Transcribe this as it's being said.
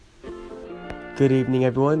Good evening,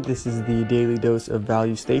 everyone. This is the Daily Dose of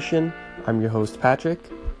Value Station. I'm your host, Patrick.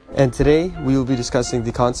 And today we will be discussing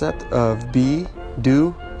the concept of be,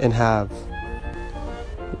 do, and have.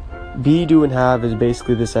 Be, do, and have is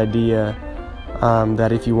basically this idea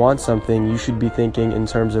that if you want something, you should be thinking in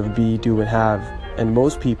terms of be, do, and have. And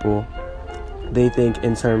most people, they think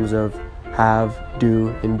in terms of have, do,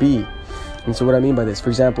 and be. And so what I mean by this, for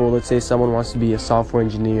example, let's say someone wants to be a software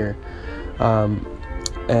engineer,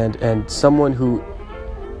 and someone who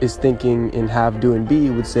is thinking in have, do, and be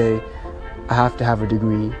would say, I have to have a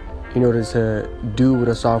degree in order to do what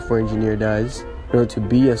a software engineer does, in order to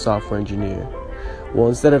be a software engineer. Well,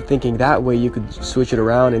 instead of thinking that way, you could switch it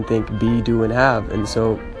around and think be, do, and have. And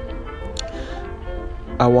so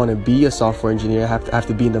I want to be a software engineer. I have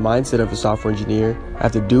to be in the mindset of a software engineer. I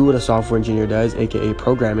have to do what a software engineer does, aka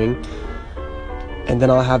programming. And then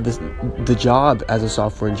I'll have the job as a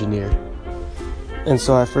software engineer. And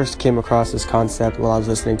so I first came across this concept while I was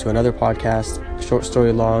listening to another podcast, Short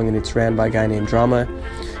Story Long, and it's ran by a guy named Drama.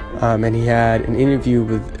 And he had an interview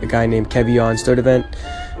with a guy named Kevion Sturdivant,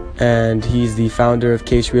 and he's the founder of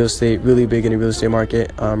Case Real Estate, really big in the real estate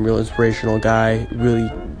market, real inspirational guy,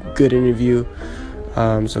 really good interview.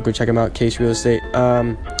 So go check him out, Case Real Estate.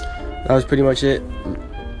 That was pretty much it.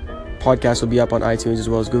 Podcast will be up on iTunes as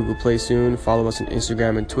well as Google Play soon. Follow us on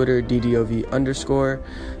Instagram and Twitter, DDOV_,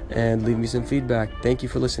 and leave me some feedback. Thank you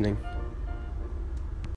for listening.